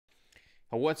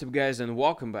What's up, guys, and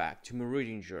welcome back to my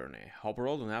reading journey. Hope you're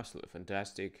all doing absolutely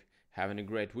fantastic, having a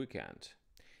great weekend.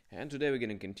 And today we're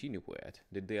going to continue with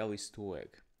the Daily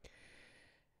Stoic.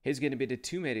 It's going to be the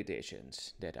two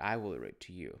meditations that I will read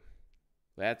to you.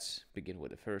 Let's begin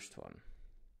with the first one.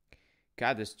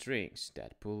 Cut the strings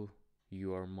that pull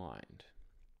your mind.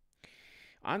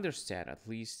 Understand at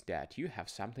least that you have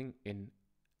something in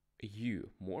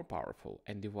you more powerful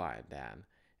and divine than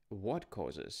what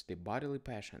causes the bodily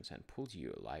passions and pulls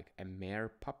you like a mere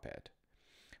puppet?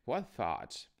 What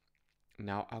thoughts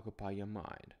now occupy your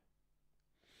mind?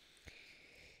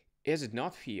 Is it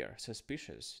not fear,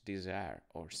 suspicious, desire,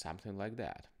 or something like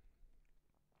that?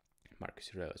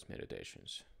 Marcus Aurelius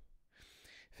Meditations.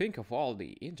 Think of all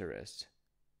the interests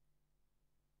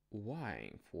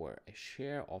vying for a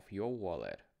share of your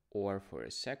wallet or for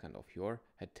a second of your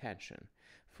attention.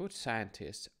 Food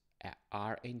scientists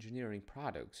are engineering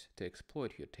products to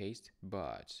exploit your taste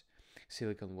buds.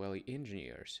 Silicon Valley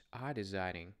engineers are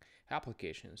designing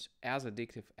applications as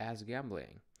addictive as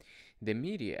gambling. The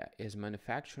media is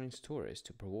manufacturing stories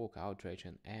to provoke outrage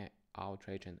and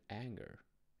anger.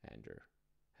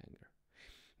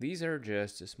 These are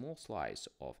just a small slice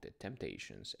of the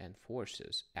temptations and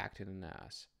forces acting on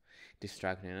us,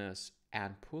 distracting us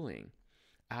and pulling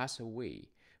us away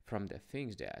from the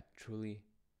things that truly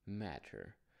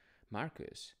matter.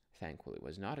 Marcus, thankfully,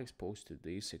 was not exposed to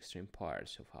these extreme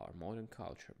parts of our modern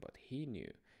culture, but he knew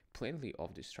plenty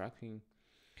of distracting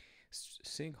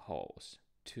sinkholes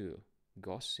to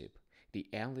gossip, the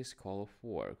endless call of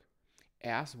work,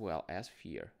 as well as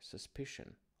fear,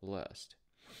 suspicion, lust.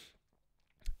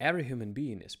 Every human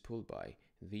being is pulled by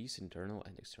these internal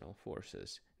and external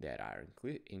forces that are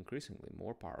increasingly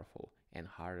more powerful and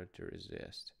harder to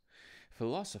resist.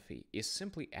 Philosophy is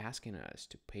simply asking us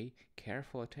to pay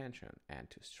careful attention and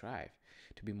to strive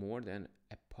to be more than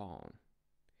a pawn.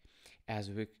 As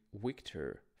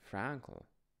Viktor Frankl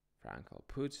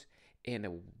puts in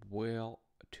a well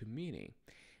to meaning,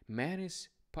 man is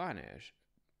punished.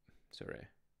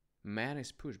 Man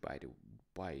is pushed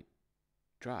by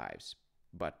drives,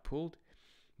 but pulled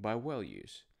by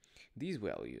values. These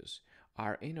values,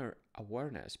 our inner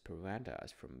awareness, prevent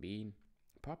us from being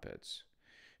puppets.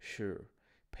 Sure,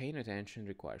 paying attention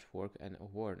requires work and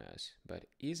awareness, but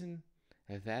isn't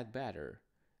that better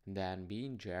than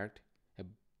being jerked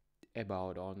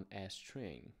about on a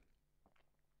string?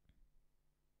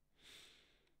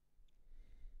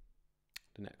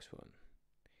 The next one.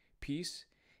 Peace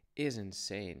is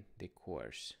insane the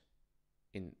course.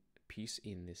 In peace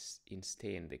in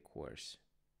staying the course.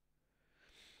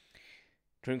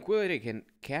 Tranquility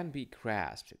can be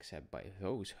grasped except by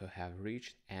those who have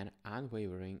reached an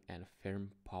unwavering and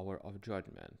firm power of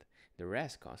judgment. The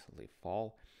rest constantly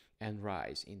fall and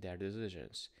rise in their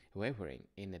decisions, wavering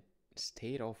in a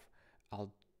state of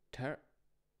alter-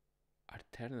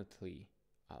 alternately,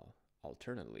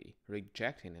 alternately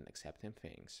rejecting and accepting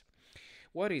things.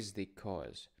 What is the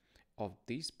cause of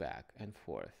this back and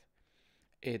forth?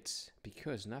 It's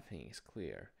because nothing is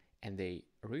clear, and they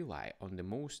rely on the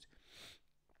most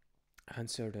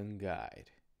uncertain guide,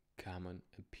 common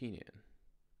opinion.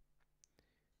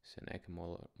 Seneca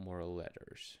Moral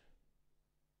Letters.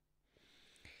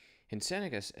 In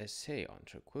Seneca's essay on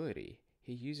tranquility,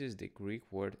 he uses the Greek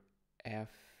word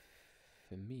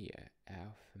euphemia,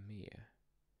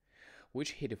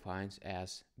 which he defines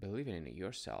as believing in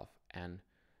yourself and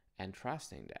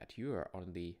trusting that you are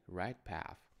on the right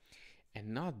path and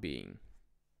not being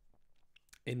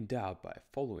in doubt by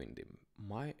following the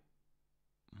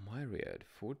myriad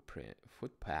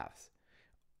footpaths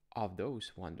of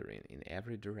those wandering in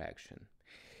every direction.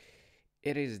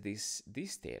 It is this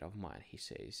state of mind, he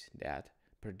says, that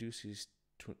produces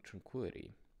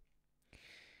tranquility,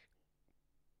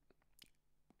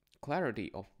 clarity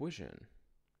of vision,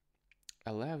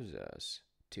 allows us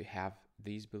to have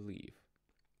this belief.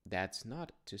 That's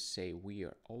not to say we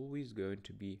are always going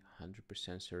to be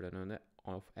 100% certain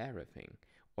of everything,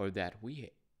 or that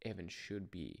we even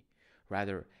should be.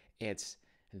 Rather, it's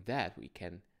that we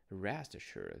can rest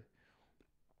assured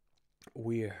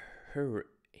we're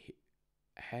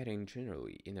heading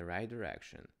generally in the right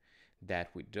direction, that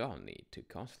we don't need to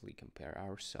constantly compare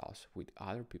ourselves with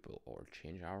other people or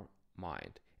change our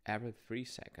mind every 3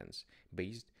 seconds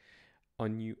based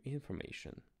on new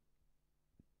information.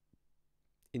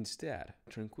 Instead,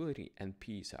 tranquility and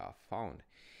peace are found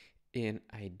in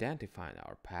identifying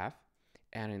our path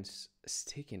and in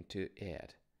sticking to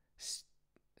it,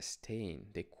 staying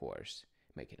the course,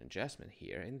 making adjustment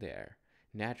here and there,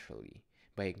 naturally,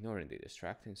 by ignoring the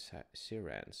distracting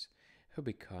sirens who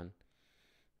beckon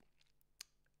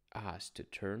us to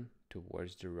turn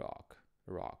towards the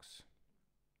rocks.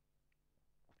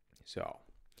 So,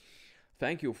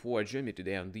 thank you for joining me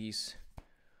today on this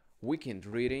weekend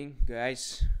reading,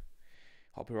 guys.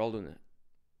 Hope you're all doing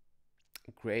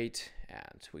great,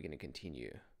 and we're gonna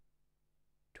continue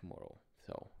tomorrow.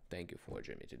 So, thank you for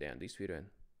joining me today on this video, and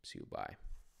see you. Bye.